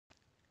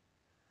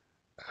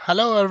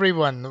Hello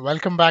everyone,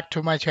 welcome back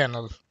to my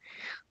channel.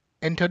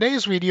 In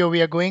today's video,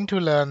 we are going to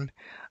learn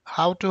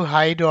how to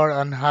hide or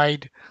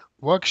unhide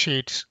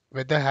worksheets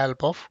with the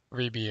help of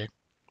VBA.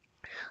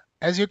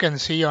 As you can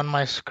see on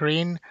my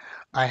screen,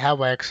 I have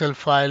an Excel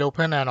file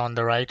open and on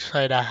the right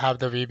side I have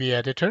the VBA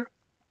editor.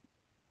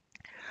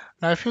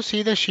 Now if you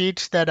see the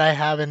sheets that I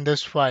have in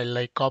this file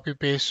like copy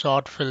paste,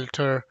 sort,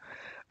 filter,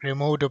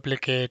 remove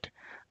duplicate,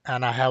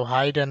 and I have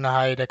hide and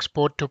hide,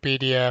 export to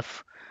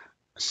PDF,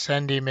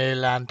 send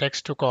email and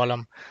text to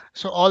column.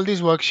 So all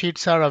these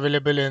worksheets are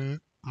available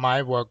in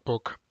my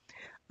workbook.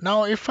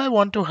 Now, if I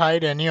want to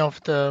hide any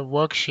of the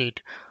worksheet,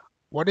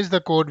 what is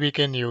the code we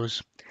can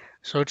use?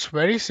 So it's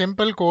very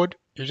simple code.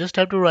 You just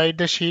have to write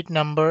the sheet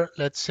number.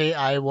 Let's say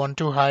I want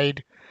to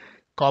hide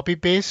copy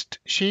paste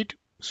sheet.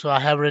 So I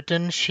have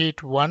written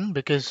sheet 1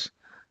 because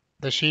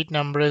the sheet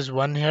number is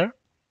 1 here.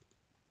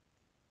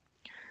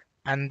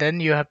 And then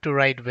you have to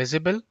write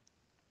visible.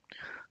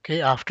 Okay,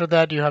 after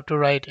that you have to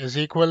write is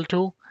equal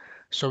to.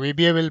 So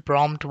VBA will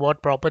prompt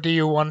what property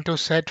you want to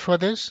set for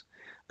this,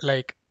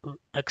 like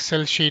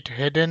Excel sheet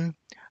hidden,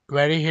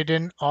 very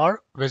hidden,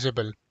 or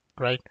visible,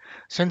 right?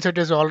 Since it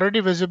is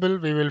already visible,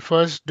 we will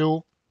first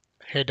do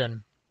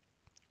hidden,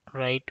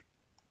 right?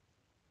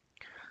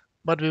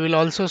 But we will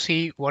also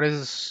see what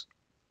is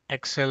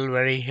Excel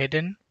very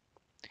hidden,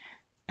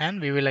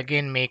 and we will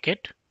again make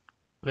it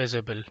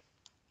visible.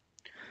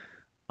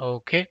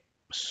 Okay,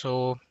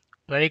 so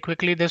very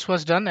quickly this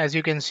was done. As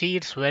you can see,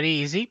 it's very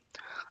easy.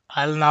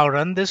 I'll now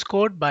run this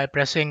code by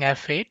pressing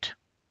F8.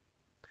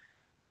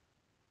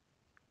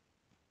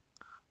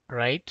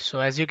 Right, so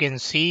as you can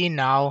see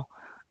now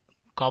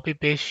copy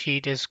paste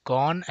sheet is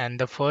gone and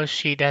the first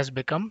sheet has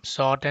become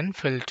sort and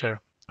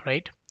filter.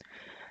 Right,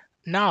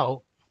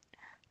 now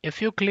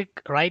if you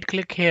right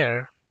click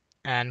here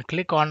and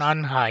click on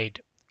unhide,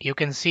 you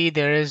can see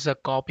there is a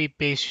copy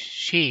paste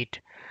sheet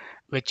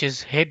which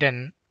is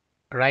hidden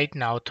right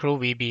now through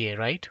VBA,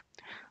 right?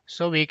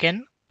 So we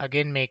can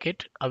again make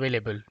it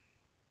available.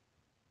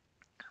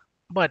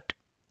 But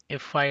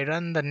if I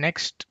run the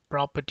next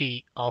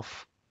property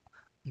of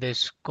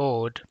this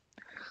code,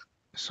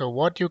 so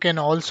what you can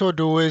also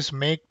do is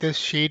make this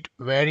sheet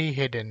very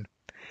hidden.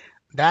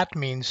 That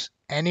means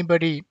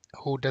anybody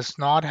who does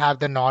not have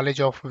the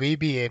knowledge of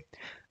VBA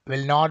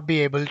will not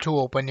be able to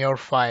open your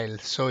file.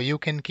 So you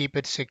can keep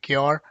it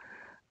secure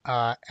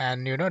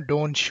and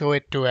don't show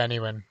it to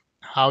anyone.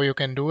 How you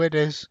can do it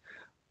is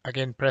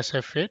again press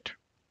F8.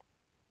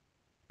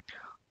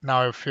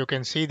 Now if you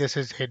can see this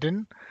is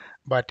hidden,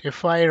 but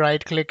if I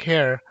right click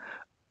here,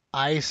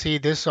 I see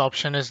this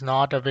option is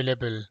not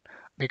available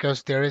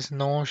because there is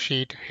no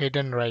sheet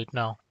hidden right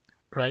now,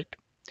 right?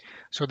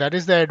 So that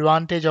is the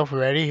advantage of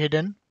very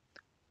hidden.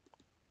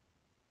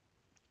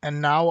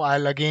 And now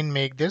I'll again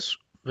make this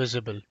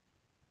visible,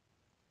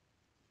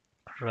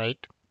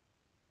 right?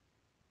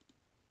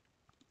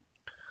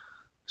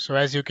 So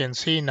as you can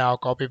see now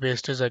copy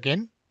paste is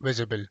again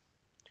visible,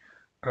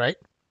 right?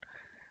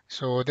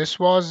 So this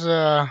was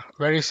a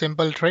very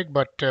simple trick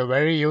but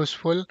very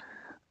useful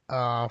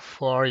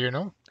for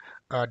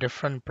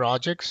different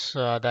projects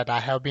that I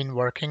have been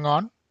working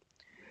on.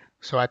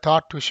 So I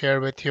thought to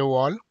share with you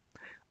all.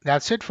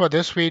 That's it for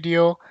this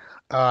video.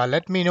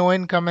 Let me know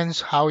in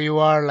comments how you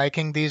are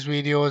liking these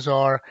videos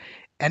or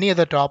any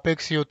other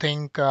topics you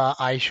think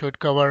I should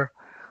cover.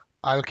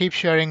 I'll keep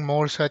sharing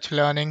more such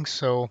learnings,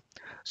 so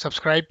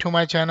subscribe to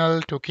my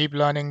channel to keep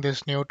learning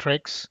these new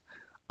tricks.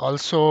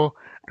 Also,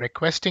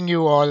 requesting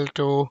you all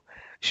to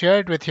share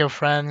it with your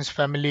friends,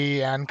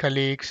 family, and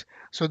colleagues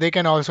so they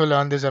can also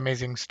learn this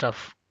amazing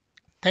stuff.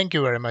 Thank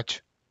you very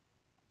much.